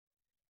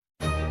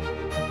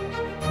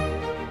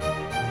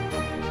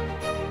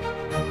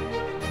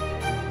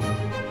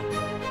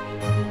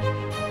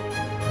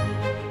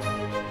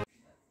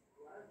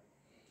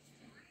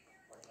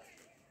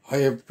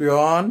Hi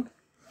everyone,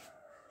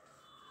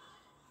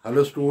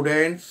 hello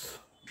students,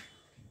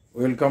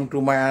 welcome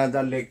to my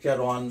another lecture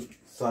on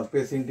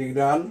surface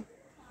integral.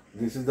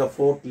 This is the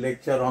fourth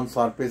lecture on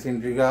surface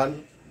integral.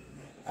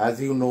 As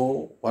you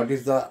know, what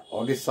is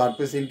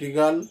surface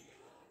integral?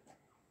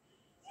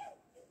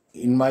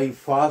 In my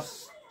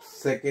first,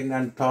 second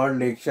and third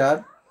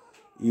lecture,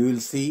 you will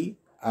see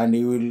and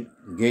you will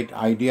get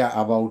idea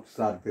about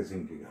surface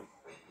integral.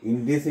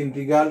 In this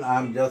integral, I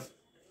am just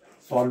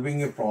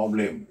solving a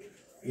problem.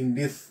 In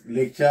this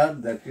lecture,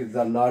 that is,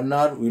 the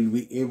learner will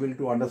be able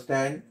to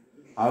understand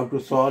how to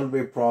solve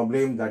a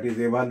problem, that is,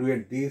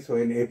 evaluate this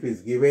when f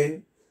is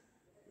given.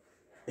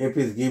 F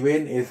is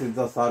given, S is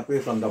the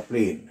surface on the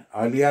plane.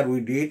 Earlier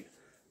we did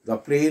the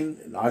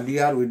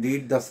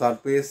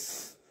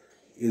surface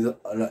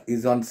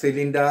is on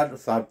cylinder,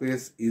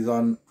 surface is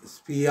on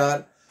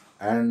sphere,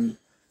 and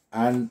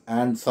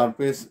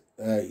surface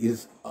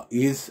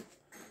is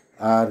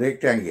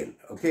rectangle.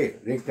 Okay,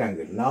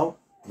 rectangle. Now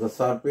the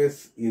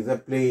surface is a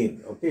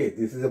plane. Okay,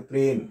 this is a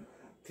plane,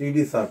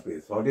 3D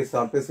surface. What is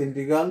surface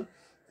integral?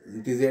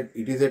 It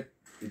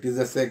is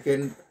a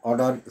second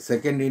order,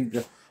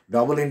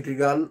 double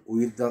integral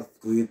with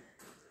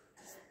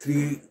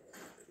 3D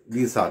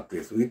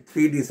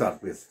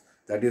surface.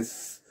 That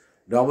is,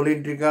 double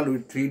integral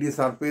with 3D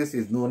surface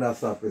is known as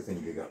surface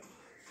integral.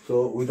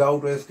 So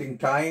without wasting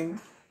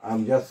time, I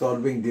am just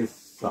solving this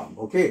sum.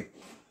 Okay.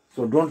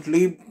 So don't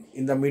leave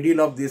in the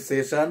middle of this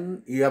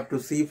session. You have to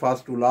see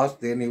first to last,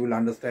 then you will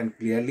understand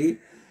clearly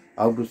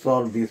how to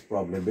solve this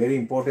problem. Very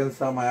important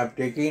sum I have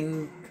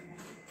taken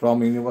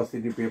from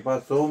university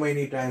paper. So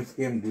many times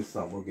came this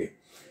sum. Okay.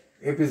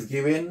 F is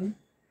given,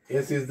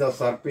 S is the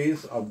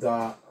surface of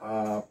the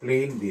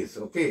plane this.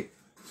 Okay.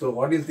 So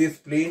what is this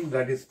plane?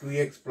 That is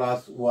 2x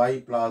plus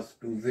y plus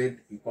 2z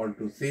equal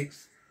to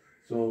 6.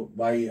 So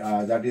by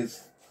that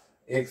is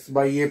x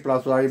by a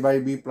plus y by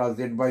b plus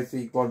z by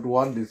c equal to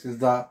 1. This is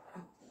the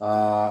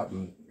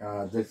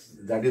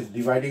that is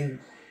dividing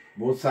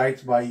both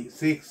sides by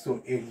 6.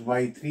 So x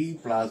by 3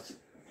 plus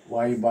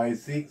y by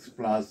 6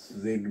 plus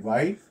z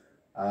by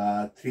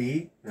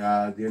 3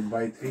 equal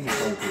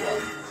to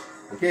 1.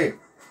 Okay.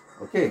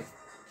 Okay.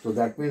 So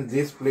that means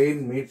this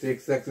plane meets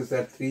x-axis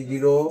at 3,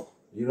 0,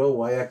 0,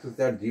 y-axis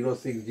at 0,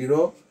 6,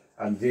 0,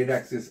 and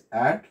z-axis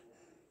at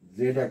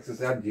 0,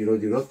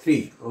 0,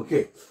 3.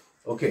 Okay.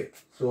 Okay.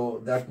 So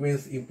that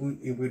means if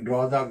we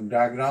draw the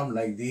diagram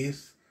like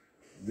this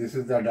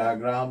is the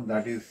diagram,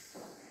 that is,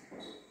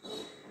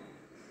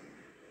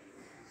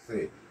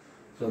 say,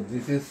 so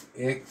this is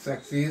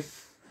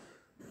x-axis,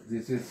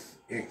 this is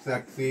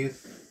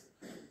x-axis,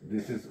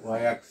 this is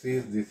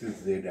y-axis, this is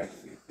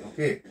z-axis.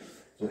 Okay.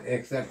 So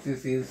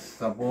x-axis is,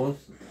 suppose,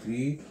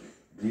 3,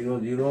 0,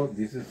 0.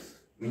 This is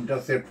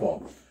intercept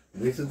form.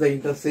 This is the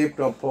intercept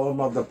of form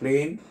of the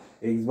plane,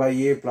 x by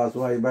a plus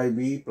y by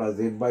b plus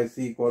z by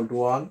c equal to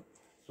 1.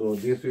 So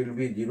this will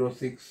be 0,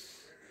 6,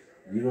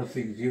 0,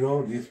 6,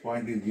 0. This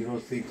point is 0,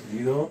 6,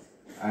 0.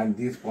 And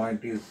this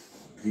point is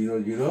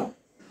 0, 0,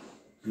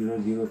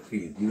 0, 0,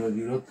 3. 0,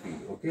 0, 3.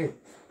 Okay.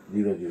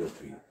 0, 0,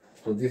 3.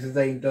 So this is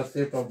the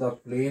intercept of the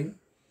plane.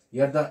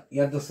 Here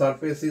the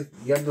surface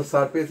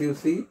you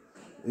see.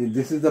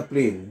 This is the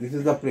plane. This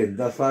is the plane.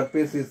 The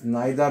surface is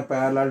neither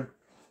parallel,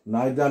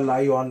 neither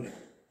lie on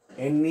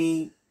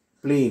any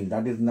plane.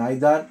 That is,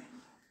 neither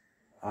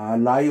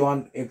lie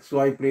on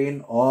xy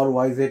plane or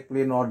yz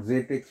plane or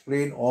zx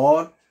plane,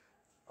 or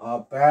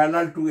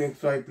parallel to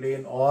xy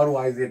plane or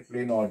yz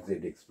plane or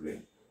zx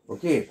plane.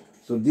 Okay.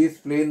 So this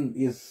plane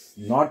is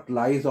not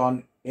lies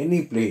on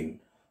any plane.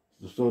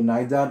 So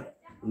neither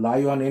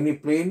lie on any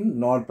plane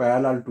nor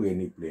parallel to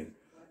any plane.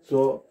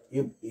 So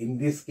if in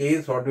this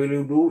case, what will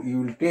you do?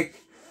 You will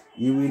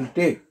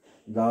take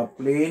the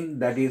plane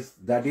that is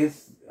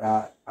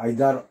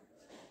either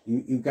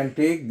you can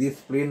take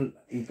this plane.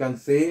 You can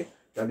say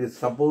that is,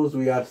 suppose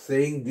we are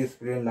saying this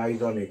plane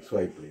lies on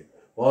xy plane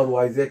or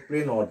yz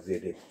plane or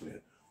zx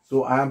plane.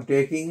 So I am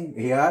taking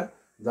here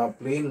the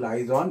plane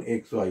lies on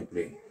xy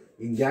plane.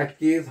 In that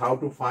case, how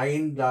to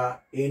find the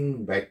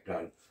n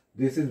vector?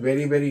 This is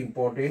very, very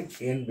important.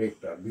 N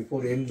vector.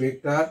 Before n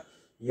vector,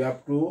 you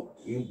have to,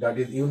 that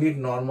is, unit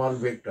normal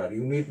vector.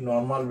 Unit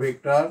normal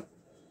vector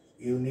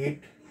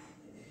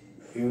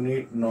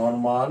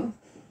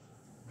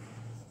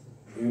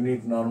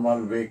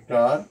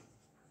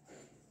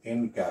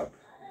n cap.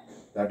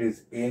 That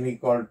is, n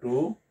equal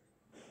to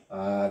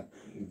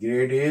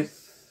grade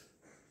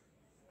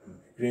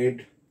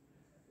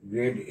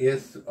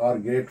S or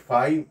grade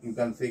 5. You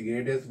can say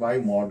grade S by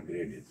mod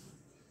grade S.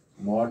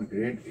 Mod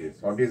grade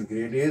S. What is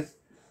grade S?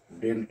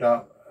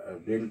 Delta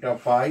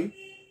phi,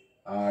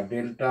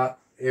 delta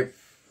F.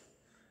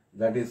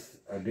 That is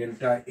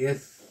delta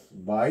S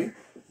by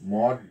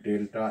mod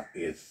delta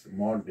S.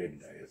 Mod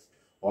delta S.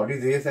 What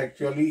is S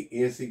actually?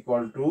 S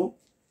equal to,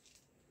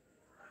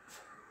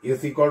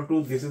 this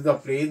is the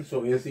plane.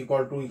 So S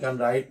equal to, you can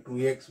write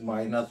 2x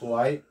minus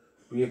y,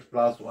 2x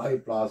plus y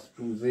plus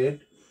 2z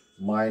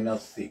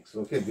minus 6.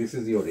 Okay, this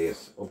is your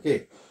S.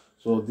 Okay,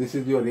 so this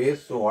is your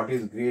S. So what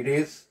is grade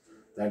S?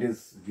 that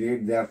is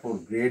grade, therefore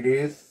grade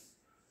S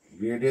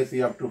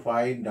you have to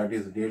find, that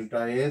is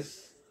delta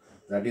S,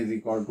 that is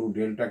equal to,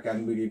 delta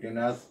can be written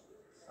as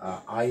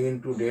I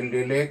into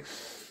del x,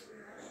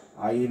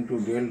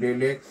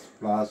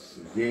 plus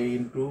j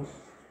into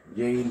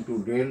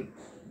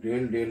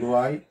del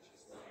y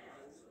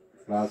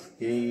plus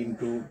k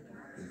into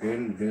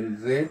del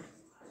z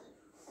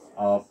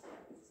of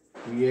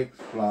 2x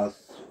plus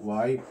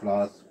y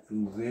plus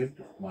 2z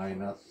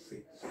minus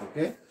 6.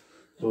 Okay,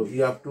 so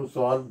you have to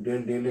solve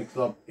del x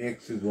of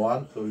x is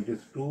 1, so it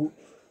is 2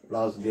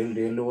 plus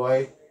del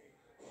y,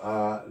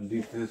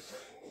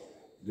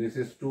 this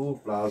is 2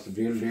 plus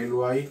del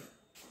y,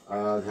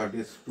 that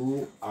is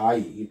 2i,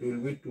 it will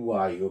be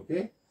 2i.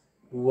 Okay,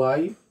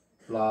 2i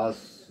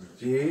plus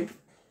j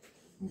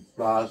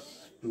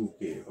plus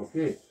 2k.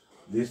 Okay,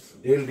 this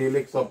del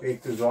x of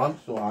x is 1,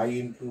 so I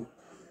into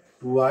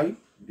 2i,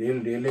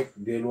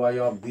 del y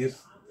of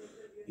this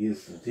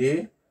is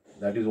j,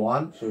 that is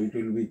 1, so it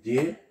will be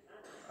j,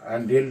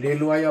 and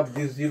del y of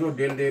this 0,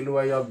 del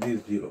y of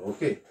this 0.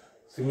 Okay,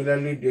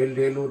 similarly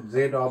del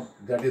z of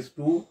that is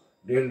 2,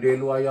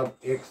 del y of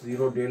x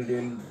 0,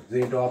 del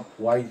z of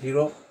y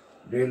 0,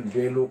 del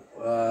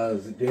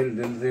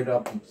z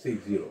of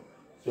 6 0.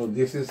 So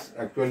this is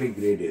actually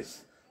grade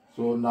S.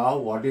 So now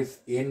what is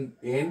n?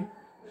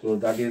 So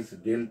that is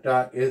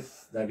delta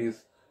S, that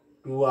is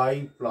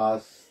 2i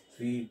plus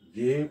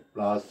 3j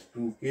plus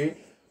 2k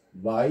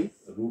by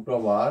root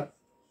over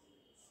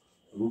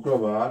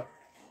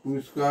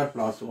 2 square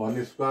plus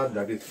 1 square,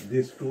 that is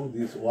this 2,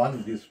 this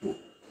 1, this 2.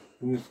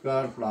 2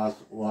 square plus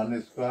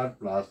 1 square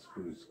plus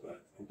 2 square.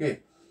 Okay,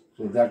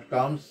 so that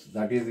comes,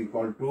 that is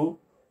equal to,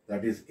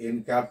 that is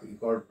n cap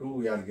equal to,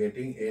 we are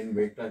getting n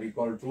vector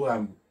equal to, I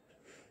am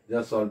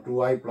just solve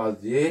 2i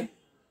plus j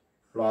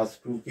plus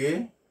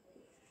 2k,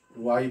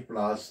 2i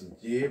plus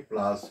j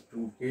plus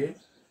 2k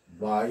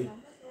by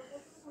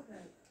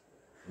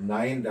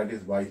 9, that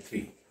is by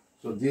 3.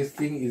 So this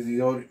thing is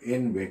your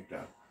n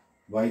vector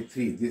by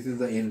 3. This is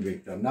the n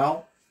vector.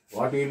 Now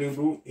what will you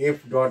do?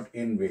 F dot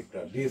n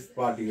vector. This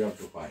part you have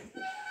to find.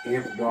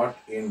 F dot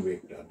n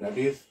vector. That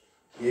is,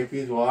 F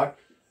is what?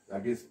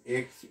 That is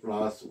x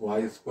plus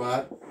y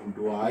square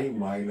into I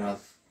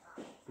minus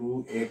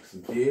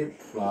 2xj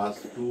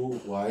plus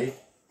 2yk.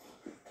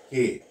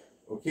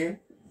 Okay,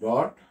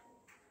 dot,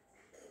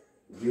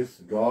 this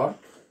dot,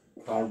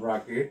 third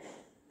bracket,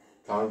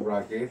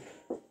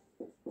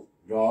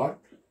 dot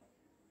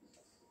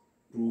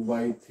 2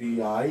 by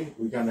 3i,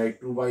 we can write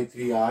 2 by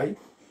 3i,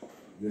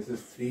 this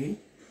is 3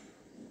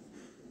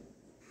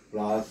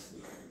 plus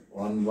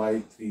 1 by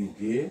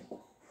 3j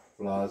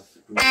plus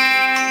 2.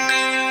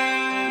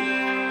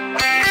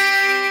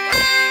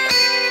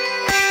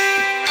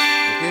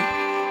 Okay.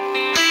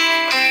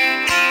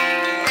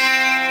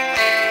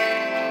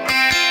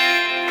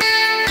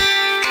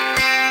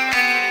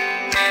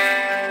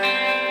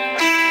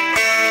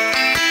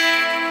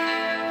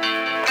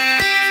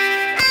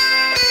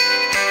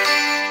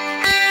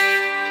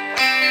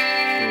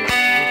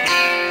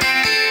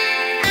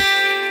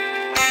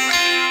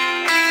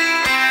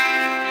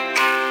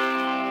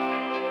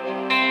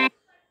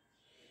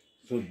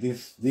 So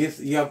this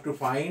you have to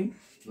find.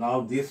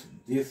 Now this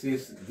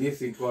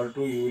equal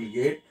to, you will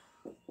get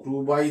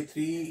 2 by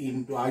 3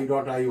 into I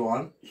dot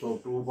I1. So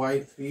 2 by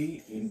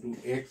 3 into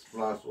x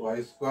plus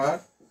y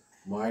square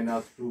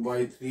minus 2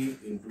 by 3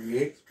 into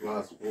x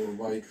plus 4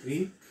 by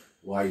 3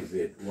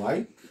 yz.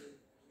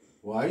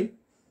 Y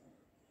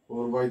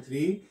 4 by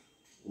 3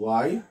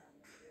 y,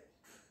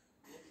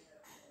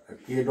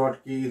 k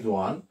dot k is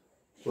 1.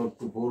 So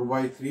to 4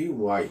 by 3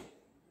 y.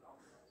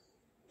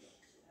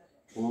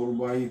 4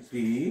 by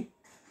 3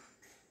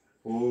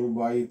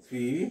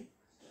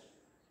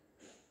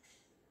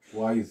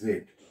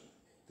 yz.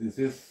 This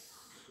is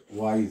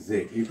yz.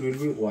 It will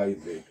be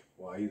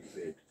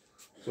yz.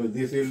 So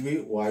this will be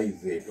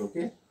yz.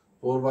 Okay.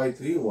 4 by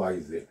 3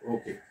 yz.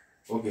 Okay.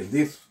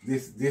 This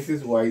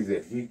is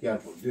yz. Be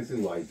careful. This is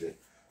yz.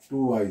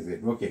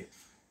 2yz. Okay.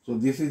 So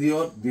this is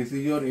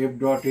your f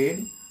dot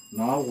n.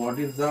 Now what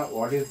is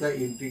the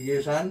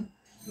integration?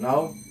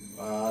 Now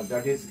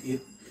that is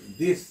it.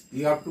 This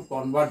you have to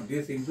convert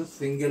this into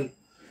single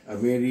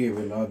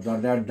variable, or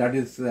that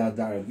is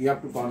you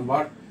have to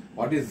convert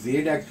what is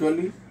z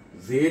actually.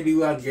 Z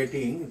you are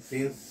getting,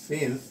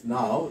 since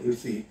now you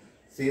see,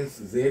 since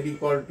z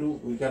equal to,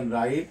 we can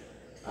write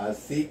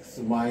 6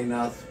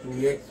 minus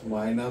 2x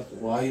minus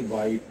y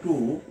by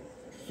 2.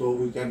 So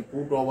we can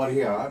put over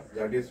here,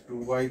 that is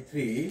 2 by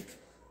 3.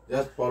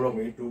 Just follow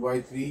me. 2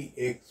 by 3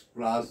 x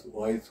plus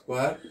y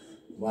square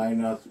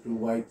minus 2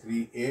 by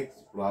 3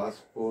 x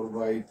plus 4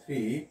 by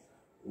 3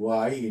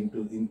 y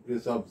into, in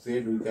place of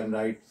z we can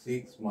write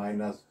 6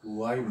 minus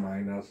 2y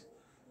minus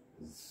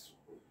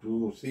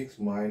 6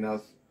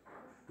 minus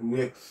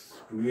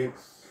 2x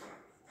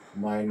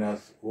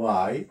minus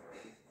y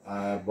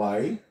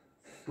by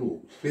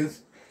 2.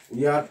 Since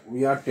we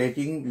are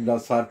taking the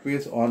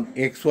surface on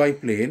xy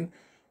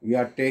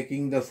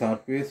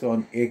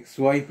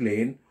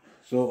plane,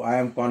 so I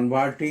am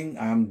converting,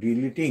 I am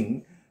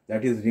deleting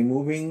that is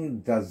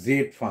removing the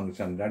z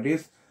function, that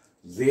is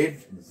z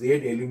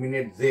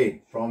eliminate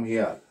z from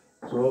here.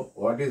 So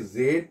what is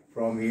z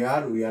from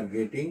here? We are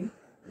getting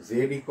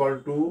z equal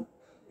to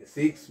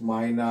 6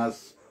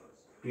 minus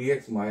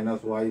 3x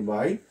minus y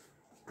by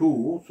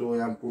 2. So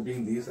I am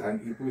putting this,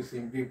 and if we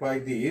simplify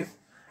this,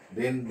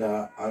 then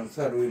the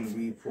answer will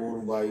be 4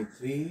 by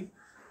 3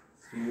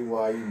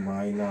 3y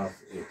minus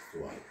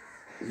xy.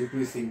 If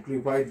we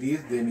simplify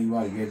this, then you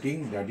are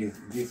getting, that is,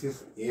 this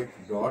is f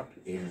dot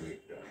n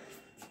vector.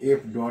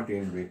 F dot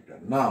n vector.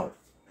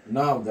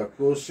 Now the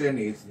question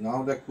is,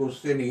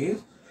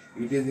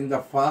 it is in the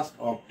first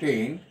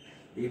octane.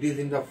 It is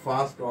in the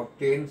first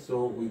octane,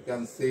 so we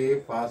can say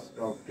first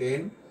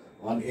octane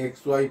on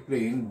xy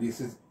plane.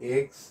 This is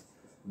x,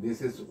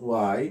 this is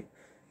y.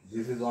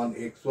 This is on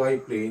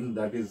xy plane,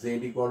 that is z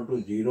equal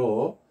to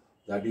 0,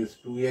 that is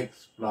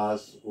 2x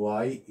plus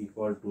y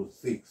equal to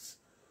 6.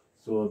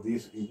 So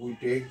this, if we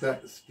take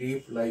the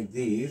strip like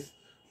this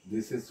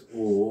is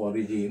O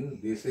origin,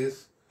 this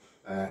is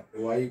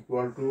y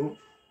equal to,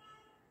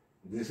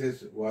 this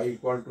is y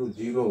equal to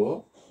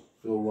 0.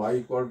 So y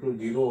equal to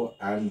 0,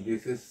 and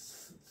this is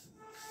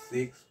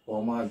 6,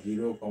 0,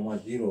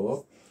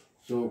 0.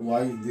 So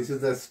y, this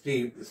is the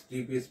strip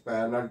is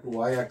parallel to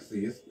y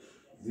axis.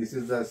 This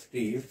is the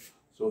strip.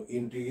 So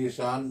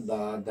integration,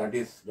 that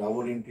is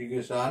double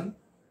integration,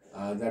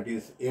 that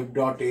is f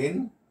dot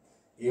n.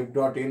 F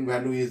dot n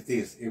value is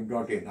this, f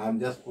dot n. I am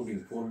just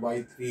putting 4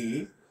 by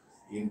 3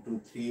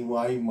 into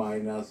 3y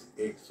minus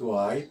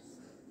xy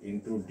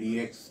into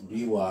dx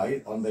dy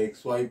on the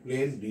xy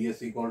plane.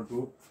 Ds equal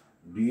to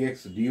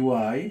dx dy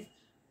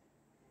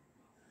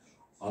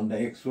on the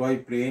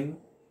xy plane,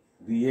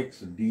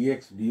 dx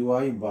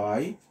dy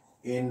by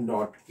n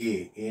dot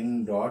k.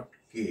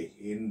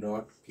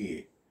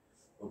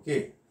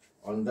 Okay,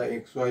 on the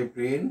xy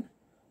plane,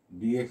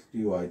 dx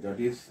dy, that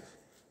is,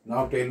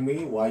 now tell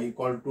me y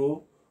equal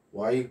to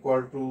 0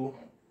 to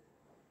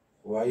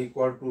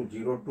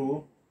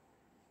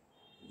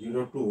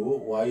 0 to,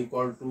 y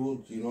equal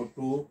to 0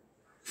 to,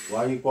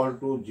 y equal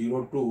to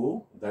 0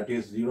 to, that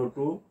is 0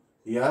 to,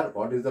 here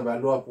what is the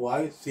value of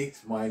y?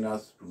 6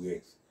 minus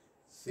 2x,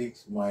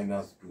 6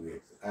 minus 2x,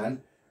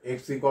 and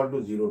x equal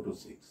to 0 to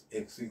 6,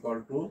 x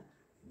equal to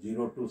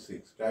 0 to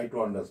 6. Try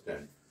to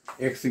understand.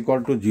 X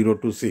equal to 0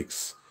 to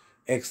 6,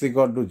 x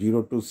equal to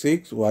 0 to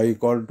 6, y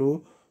equal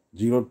to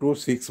 0 to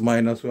 6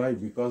 minus y,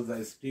 because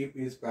the strip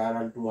is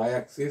parallel to y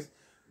axis.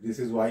 This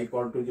is y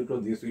equal to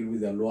 0, this will be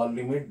the lower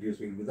limit, this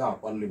will be the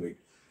upper limit.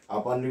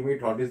 Upper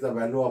limit, what is the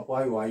value of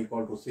y? Y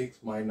equal to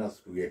 6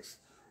 minus 2x,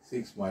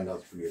 6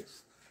 minus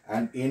 2x.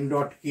 And n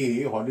dot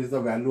k, what is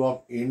the value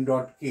of n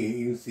dot k?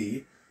 You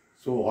see,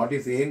 so what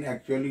is n?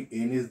 Actually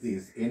n is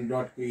this, n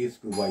dot k is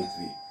 2 by 3.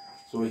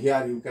 So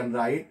here you can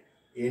write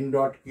n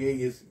dot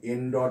k is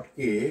n dot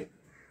k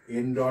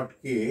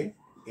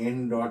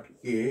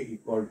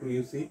equal to,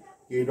 you see,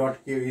 k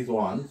dot k is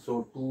 1,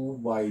 so 2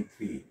 by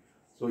 3.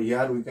 So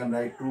here we can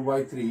write 2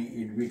 by 3,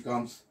 it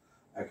becomes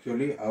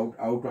actually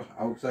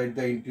outside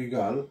the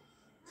integral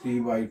 3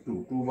 by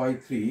 2, 2 by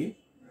 3.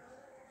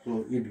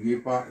 So it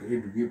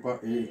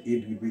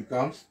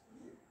becomes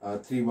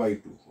 3 by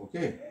 2.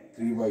 Okay,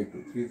 3 by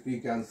 2. 3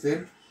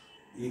 cancel.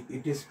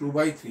 It is 2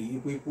 by 3.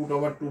 If we put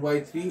over 2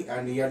 by 3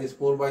 and here is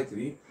 4 by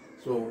 3,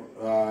 so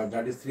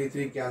that is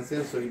 3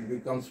 cancel, so it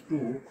becomes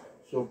 2.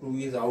 So 2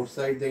 is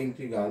outside the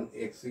integral,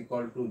 x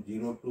equal to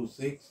 0 to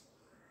 6,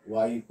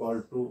 y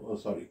equal to,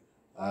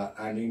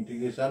 and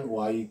integration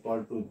y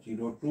equal to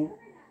 0 to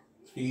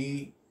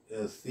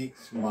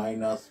 6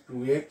 minus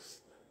 2x,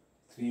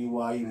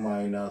 3y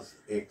minus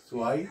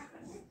xy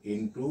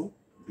into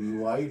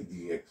dy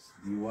dx.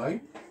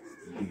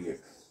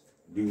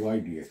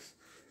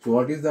 So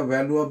what is the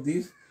value of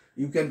this?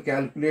 You can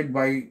calculate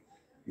by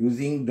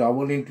using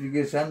double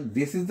integration.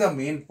 This is the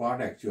main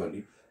part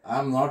actually. I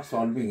am not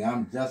solving, I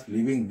am just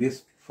leaving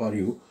this for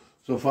you.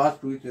 So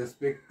first with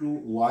respect to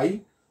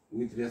y,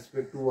 this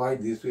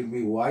will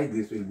be y,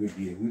 this will be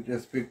dx. With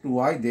respect to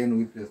y, then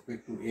with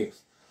respect to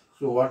x.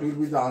 So what will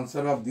be the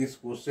answer of this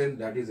question?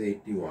 That is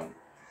 81.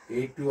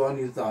 81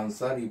 is the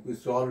answer. If we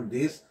solve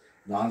this,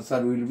 the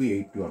answer will be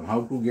 81.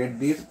 How to get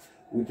this?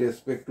 With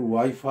respect to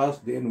y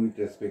first, then with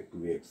respect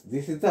to x.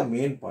 This is the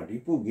main part.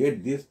 If you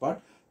get this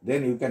part,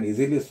 then you can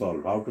easily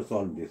solve. How to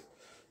solve this?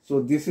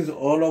 So this is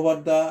all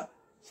over the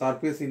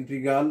surface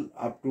integral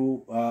up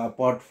to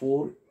part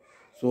 4.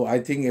 So I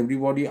think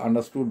everybody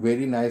understood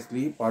very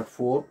nicely part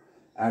 4.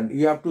 And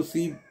you have to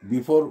see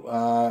before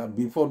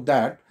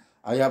that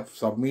I have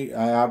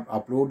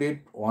uploaded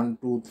 1,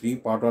 2, 3,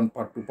 part 1,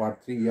 part 2,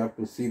 part 3. You have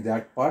to see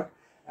that part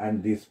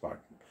and this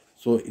part.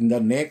 So in the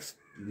next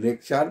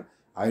lecture,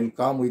 I will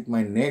come with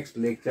my next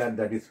lecture,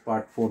 that is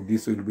part 4.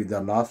 This will be the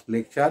last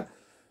lecture.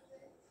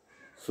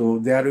 So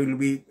there will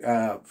be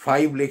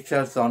 5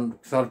 lectures on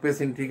surface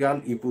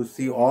integral. If you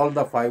see all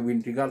the 5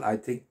 integral, I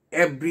think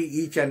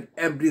each and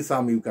every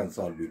sum you can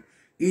solve it.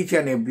 Each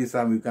and every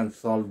sum you can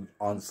solve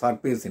on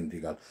surface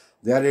integral.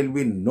 There will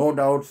be no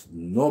doubts,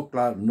 no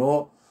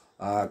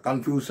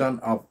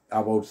confusion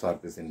about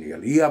surface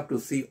integral. You have to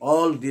see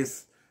all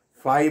these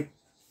 5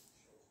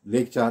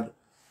 lecture,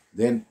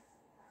 then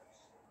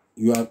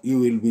you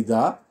will be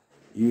the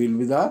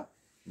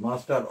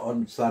master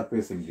on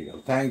surface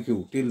integral.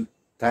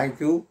 Thank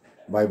you.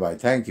 Bye bye.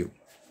 Thank you.